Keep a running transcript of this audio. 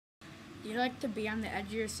Do you like to be on the edge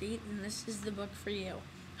of your seat? Then this is the book for you.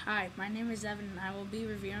 Hi, my name is Evan, and I will be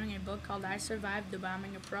reviewing a book called I Survived the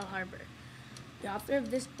Bombing of Pearl Harbor. The author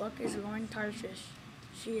of this book is Lauren Tarshish.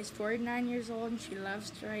 She is 49 years old and she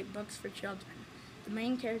loves to write books for children. The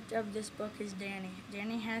main character of this book is Danny.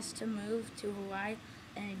 Danny has to move to Hawaii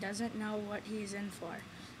and he doesn't know what he is in for.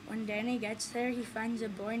 When Danny gets there, he finds a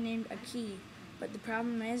boy named Aki, but the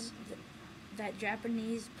problem is that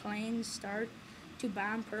Japanese planes start to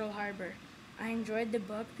bomb Pearl Harbor. I enjoyed the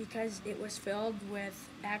book because it was filled with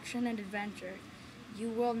action and adventure. You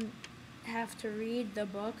will have to read the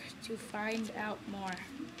book to find out more.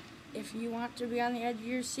 If you want to be on the edge of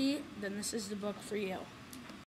your seat, then this is the book for you.